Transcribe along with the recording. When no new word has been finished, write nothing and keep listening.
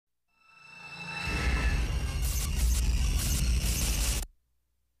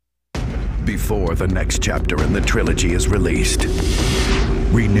before the next chapter in the trilogy is released.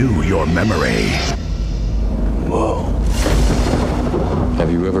 Renew your memory. Whoa.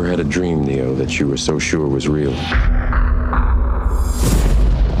 Have you ever had a dream, Neo, that you were so sure was real?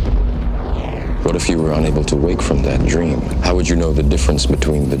 What if you were unable to wake from that dream? How would you know the difference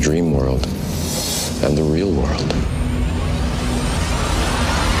between the dream world and the real world?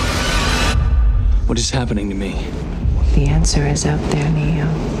 What is happening to me? The answer is out there, Neo.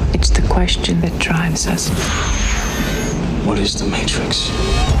 It's the question that drives us. What is the Matrix?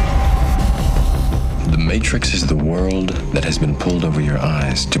 The Matrix is the world that has been pulled over your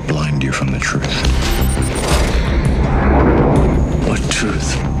eyes to blind you from the truth. What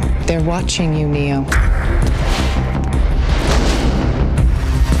truth? They're watching you, Neo.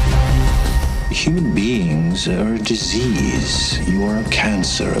 Human beings are a disease. You are a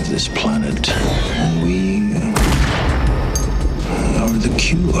cancer of this planet. And we are the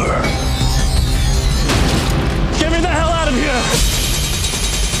cure. Get me the hell out of here!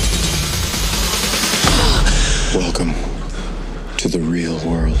 Welcome to the real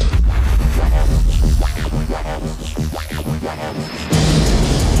world.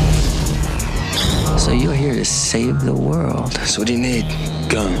 So you're here to save the world. So what do you need?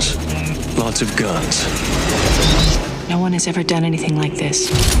 Guns. Lots of guns. No one has ever done anything like this.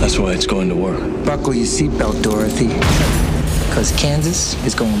 That's why it's going to work. Buckle your seatbelt, Dorothy. Because Kansas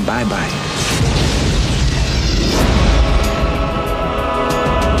is going bye-bye.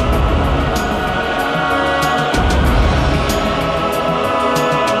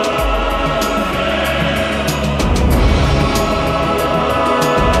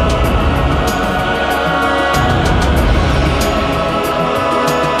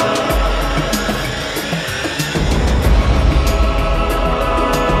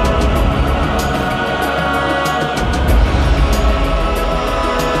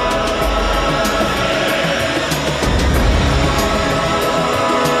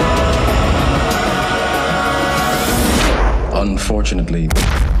 Unfortunately,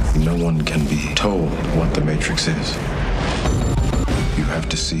 no one can be told what the Matrix is. You have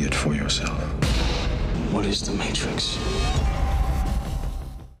to see it for yourself. What is the Matrix?